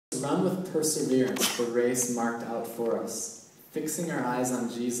run with perseverance the race marked out for us, fixing our eyes on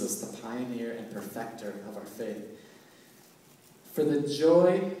Jesus, the pioneer and perfecter of our faith. For the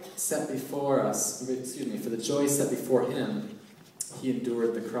joy set before him, he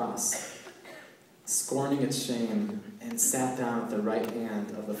endured the cross, scorning its shame, and sat down at the right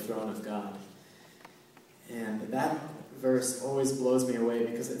hand of the throne of God. And that verse always blows me away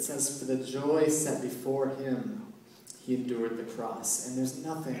because it says, for the joy set before him, he endured the cross. And there's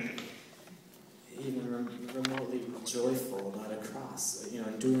nothing even remotely joyful about a cross,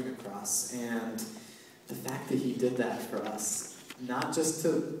 enduring a cross. And the fact that he did that for us, not just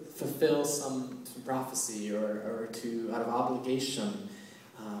to fulfill some prophecy or to out of obligation,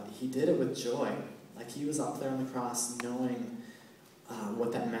 he did it with joy. Like he was up there on the cross knowing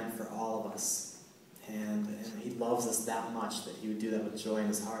what that meant for all of us. And he loves us that much that he would do that with joy in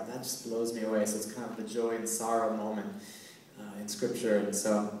his heart. That just blows me away. So it's kind of the joy and sorrow moment in Scripture. And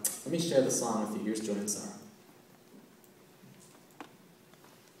so let me share the song with you. Here's Joy and Sorrow.